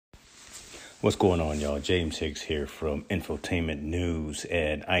What's going on, y'all? James Hicks here from Infotainment News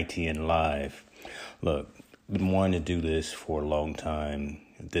and ITN Live. Look, been wanting to do this for a long time.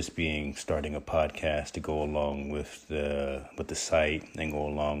 This being starting a podcast to go along with the site and go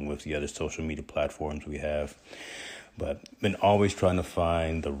along with the other social media platforms we have. But been always trying to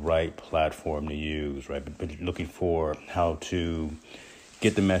find the right platform to use, right? Been looking for how to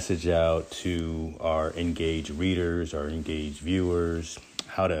get the message out to our engaged readers, our engaged viewers,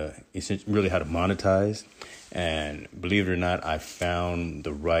 how to monetize. And believe it or not, I found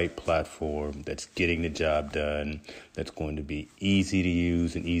the right platform that's getting the job done, that's going to be easy to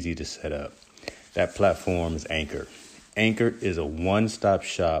use and easy to set up. That platform is Anchor. Anchor is a one-stop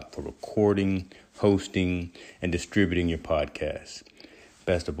shop for recording, hosting, and distributing your podcast.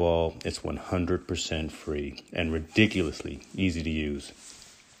 Best of all, it's 100% free and ridiculously easy to use.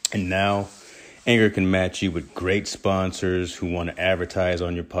 And now, Anchor can match you with great sponsors who want to advertise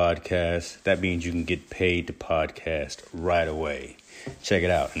on your podcast. That means you can get paid to podcast right away. Check it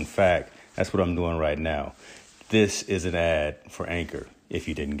out. In fact, that's what I'm doing right now. This is an ad for Anchor, if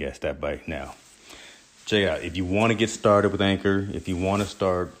you didn't guess that by now. Check it out. If you want to get started with Anchor, if you want to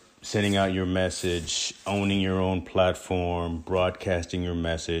start sending out your message, owning your own platform, broadcasting your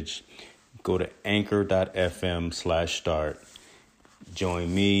message, go to anchor.fm/start.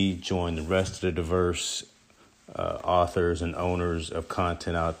 Join me, join the rest of the diverse authors and owners of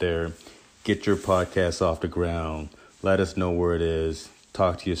content out there. Get your podcast off the ground. Let us know where it is.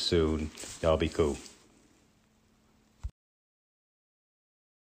 Talk to you soon. Y'all be cool.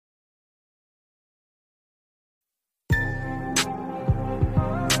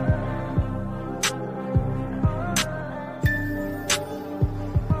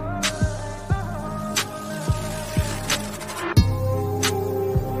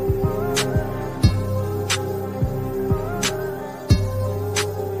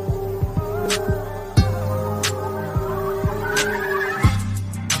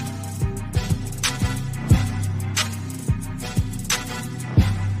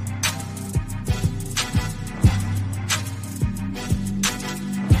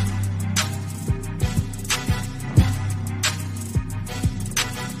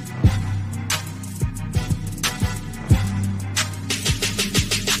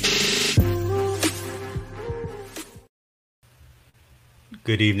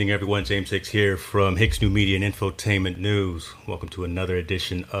 Good evening, everyone. James Hicks here from Hicks New Media and Infotainment News. Welcome to another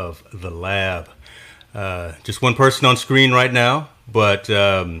edition of The Lab. Just one person on screen right now, but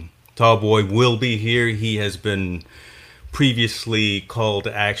Tall Boy will be here. He has been previously called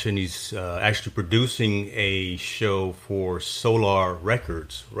to action. He's actually producing a show for Solar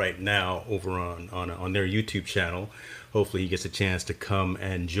Records right now over on their YouTube channel. Hopefully he gets a chance to come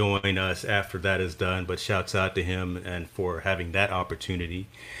and join us after that is done, but shouts out to him and for having that opportunity.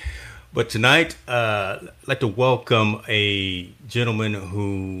 But tonight, I'd like to welcome a gentleman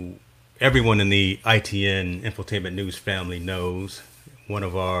who everyone in the ITN Infotainment News family knows, one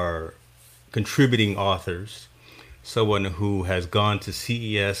of our contributing authors, someone who has gone to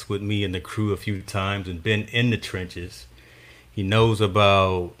CES with me and the crew a few times and been in the trenches. He knows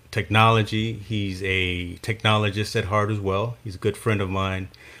about technology. He's a technologist at heart as well. He's a good friend of mine.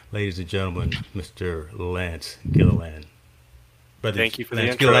 Ladies and gentlemen, Mr. Lance Gilliland. Brother, thank you for Lance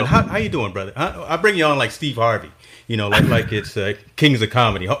the intro. Gilliland, how you doing, brother? I bring you on like Steve Harvey, like it's Kings of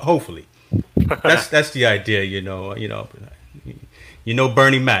Comedy. Hopefully, that's the idea, You know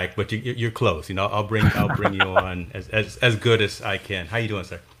Bernie Mac, but you're close. I'll bring you on as good as I can. How you doing,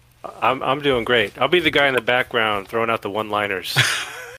 sir? I'm doing great. I'll be the guy in the background throwing out the one-liners.